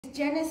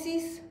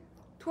Genesis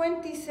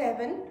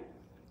 27,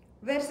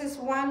 verses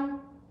 1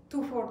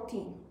 to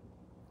 14.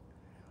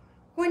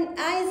 When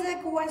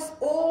Isaac was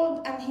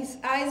old and his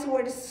eyes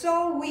were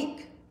so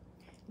weak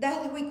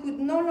that we could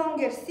no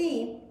longer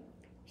see,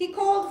 he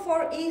called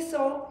for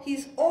Esau,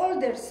 his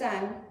older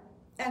son,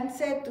 and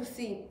said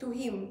to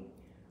him,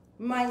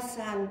 "My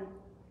son."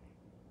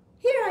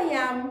 "Here I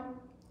am,"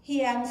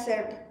 he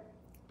answered.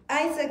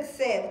 Isaac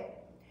said,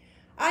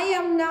 "I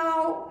am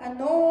now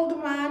an old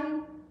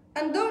man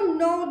and don't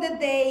know the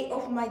day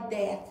of my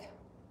death.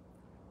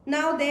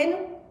 Now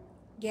then,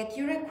 get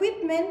your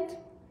equipment,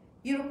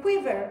 your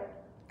quiver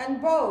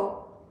and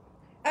bow,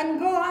 and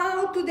go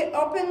out to the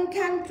open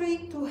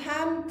country to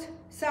hunt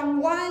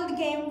some wild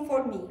game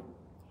for me.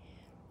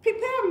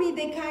 Prepare me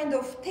the kind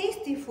of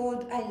tasty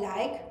food I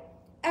like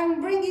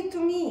and bring it to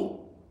me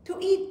to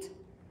eat,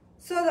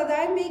 so that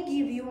I may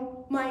give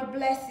you my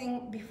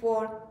blessing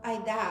before I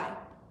die."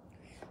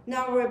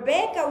 Now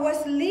Rebekah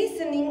was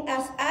listening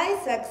as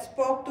Isaac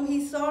spoke to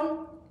his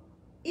son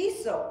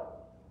Esau.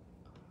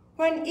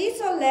 When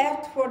Esau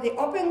left for the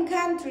open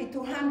country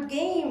to hunt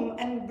game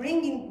and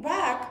bring it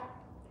back,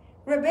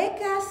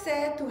 Rebekah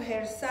said to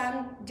her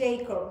son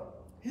Jacob,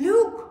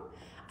 "Look,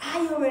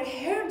 I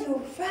overheard your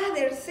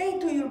father say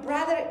to your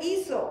brother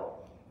Esau,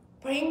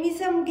 'Bring me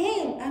some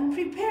game and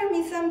prepare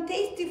me some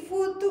tasty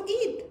food to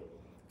eat,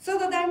 so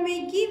that I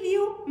may give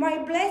you my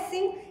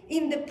blessing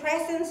in the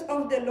presence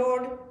of the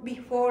Lord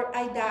before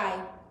I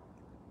die.'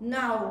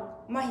 Now,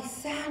 my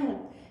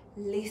son,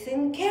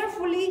 listen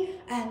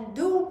carefully and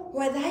do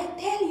what I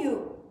tell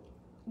you.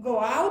 Go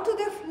out to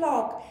the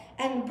flock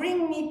and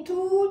bring me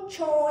 2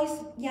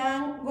 choice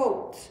young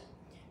goats,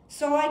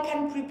 so I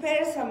can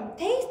prepare some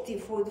tasty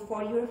food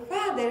for your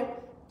father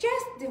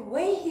just the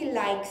way he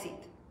likes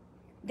it.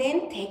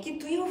 Then take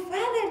it to your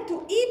father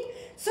to eat,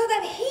 so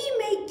that he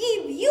may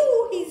give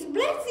you his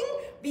blessing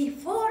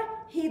before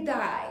he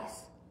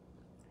dies."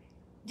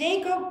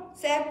 Jacob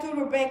said to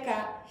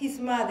Rebekah, his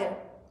mother,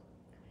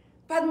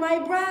 "But my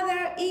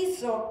brother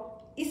Esau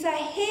is a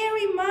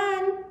hairy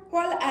man,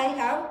 while I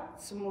have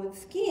smooth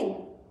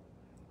skin.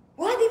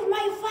 What if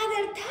my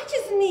father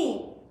touches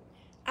me?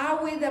 I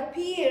would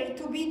appear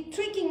to be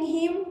tricking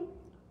him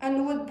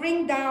and would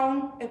bring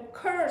down a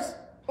curse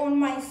on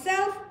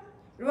myself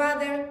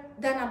rather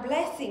than a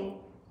blessing."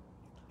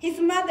 His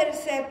mother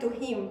said to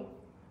him,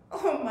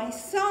 "Oh, my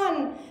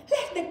son,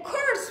 let the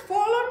curse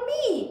fall on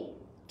me.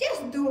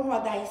 Just do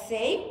what I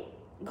say.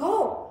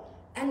 Go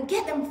and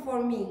get them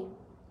for me."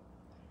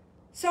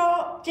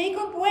 So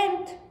Jacob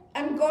went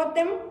and got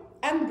them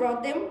and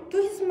brought them to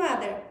his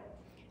mother,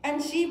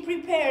 and she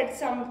prepared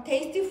some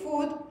tasty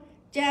food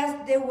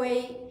just the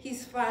way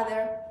his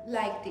father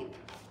liked it.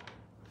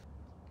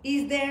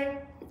 Is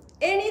there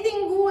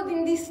anything good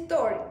in this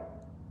story?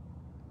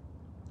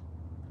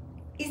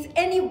 Is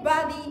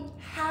anybody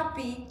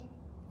happy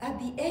at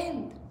the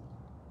end?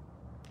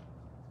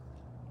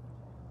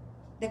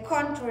 The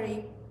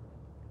contrary,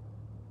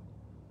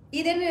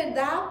 it ended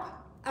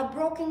up a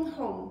broken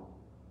home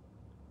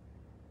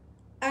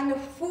and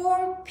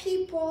 4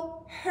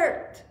 people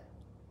hurt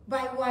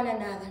by one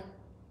another.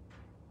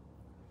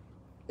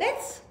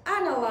 Let's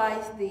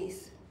analyze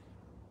this.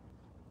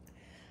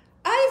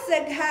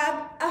 Isaac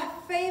had a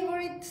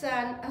favorite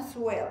son as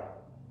well,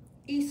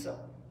 Esau.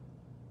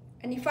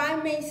 And if I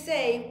may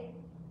say,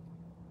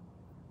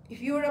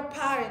 if you're a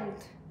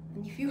parent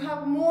and if you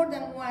have more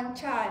than one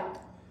child,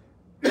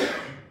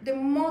 the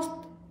most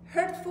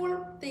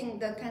hurtful thing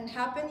that can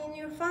happen in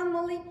your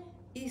family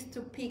is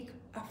to pick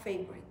a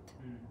favorite.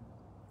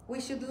 We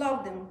should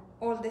love them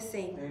all the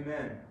same.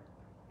 Amen.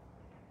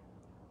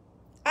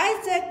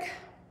 Isaac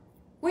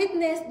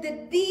witnessed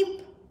the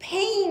deep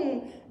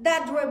pain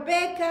that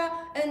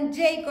Rebekah and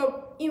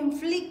Jacob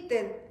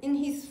inflicted in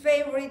his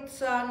favorite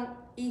son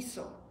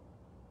Esau.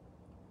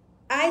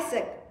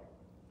 Isaac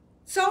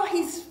saw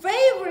his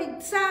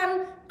favorite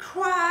son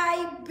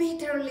cry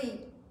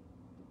bitterly.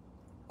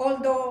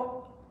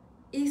 Although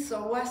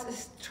Esau was a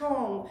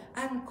strong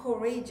and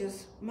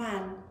courageous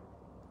man,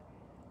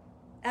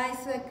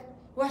 Isaac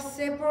was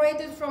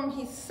separated from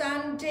his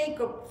son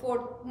Jacob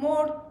for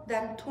more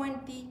than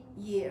 20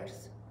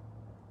 years.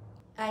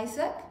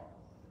 Isaac,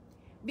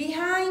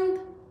 behind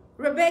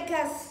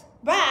Rebekah's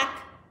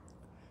back,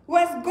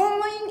 was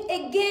going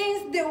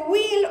against the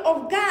will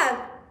of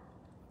God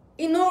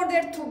in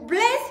order to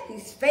bless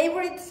his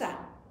favorite son.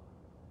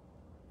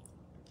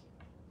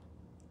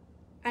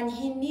 And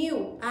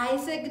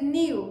Isaac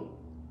knew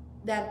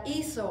that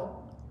Esau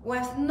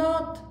was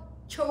not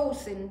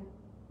chosen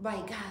by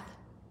God.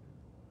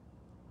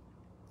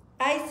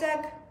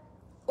 Isaac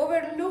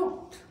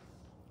overlooked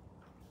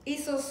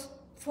Esau's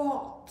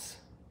faults.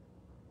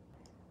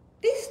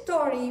 This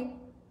story,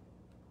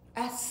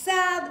 as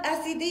sad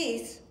as it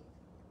is,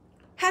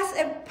 has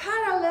a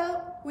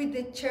parallel with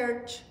the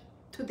church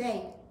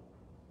today.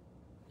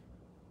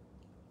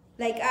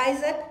 Like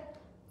Isaac,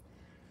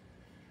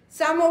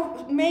 some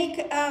of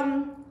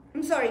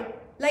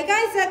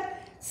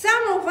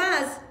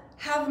us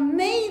have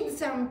made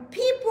some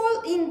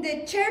people in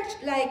the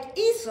church like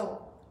Esau,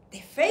 the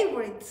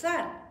favorite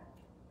son.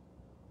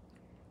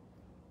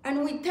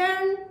 And we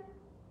turn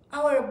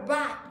our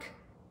back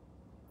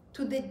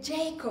to the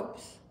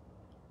Jacobs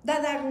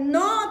that are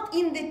not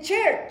in the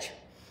church,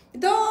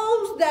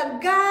 those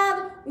that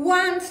God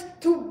wants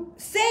to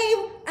save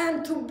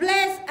and to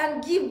bless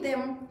and give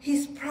them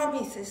his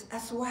promises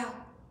as well.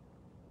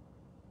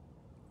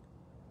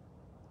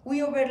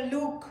 We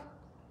overlook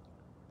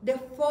the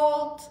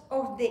faults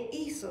of the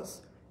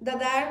Esau's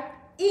that are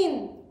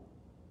in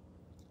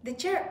the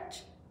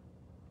church.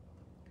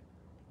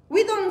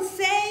 We don't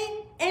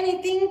say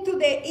anything to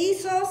the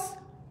Esau's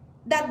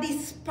that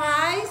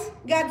despise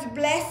God's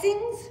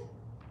blessings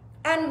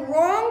and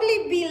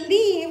wrongly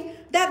believe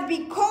that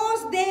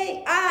because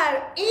they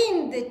are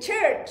in the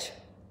church,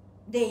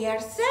 they are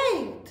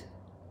saved.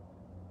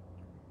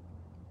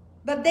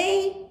 But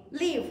they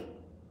live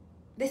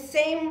the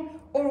same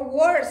or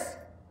worse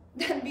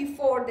than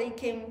before they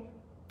came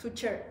to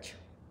church.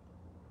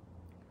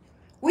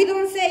 We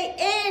don't say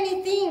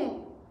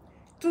anything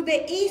to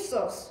the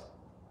Esau's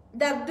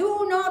that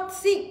do not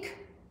seek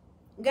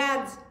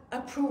God's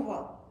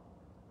approval.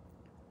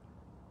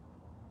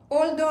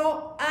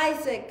 Although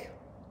Isaac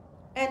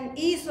and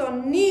Esau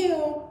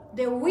knew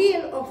the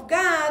will of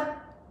God,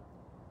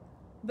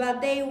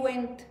 but they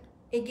went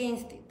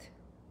against it.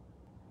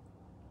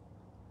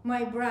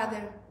 My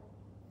brother,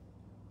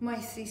 my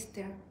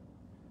sister,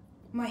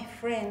 my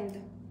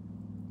friend,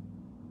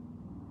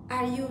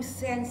 are you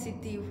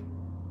sensitive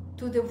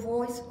to the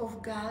voice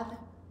of God?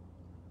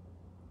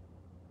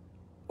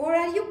 Or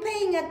are you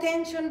paying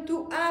attention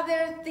to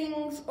other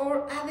things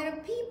or other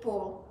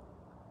people?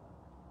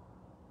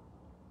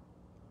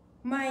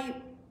 My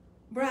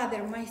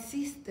brother, my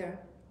sister,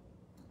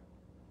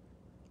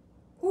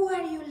 who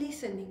are you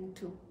listening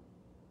to?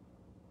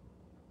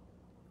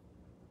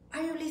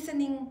 Are you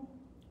listening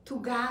to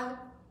God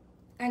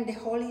and the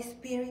Holy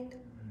Spirit?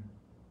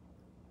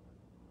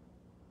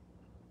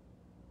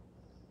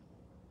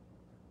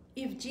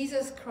 If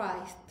Jesus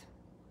Christ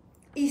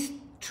is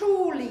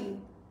truly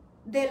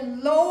the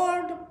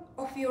Lord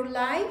of your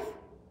life,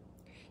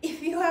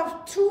 if you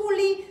have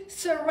truly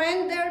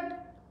surrendered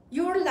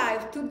your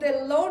life to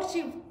the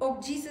Lordship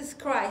of Jesus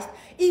Christ,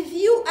 if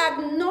you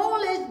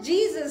acknowledge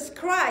Jesus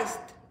Christ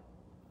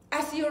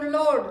as your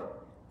Lord,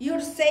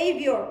 your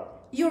Savior,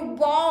 your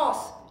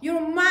boss,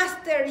 your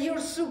master, your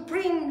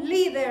supreme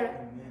leader,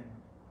 amen,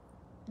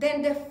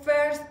 then the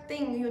first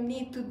thing you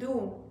need to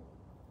do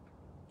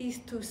is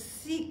to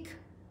seek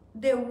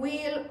the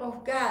will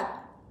of God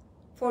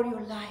for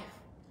your life.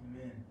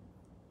 Amen.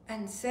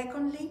 And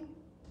secondly,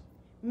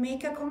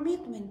 make a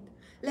commitment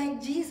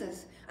like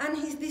Jesus and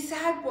his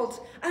disciples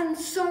and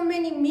so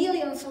many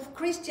millions of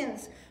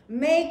Christians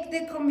make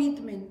the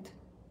commitment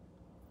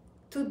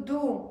to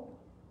do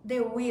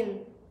the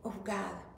will of God.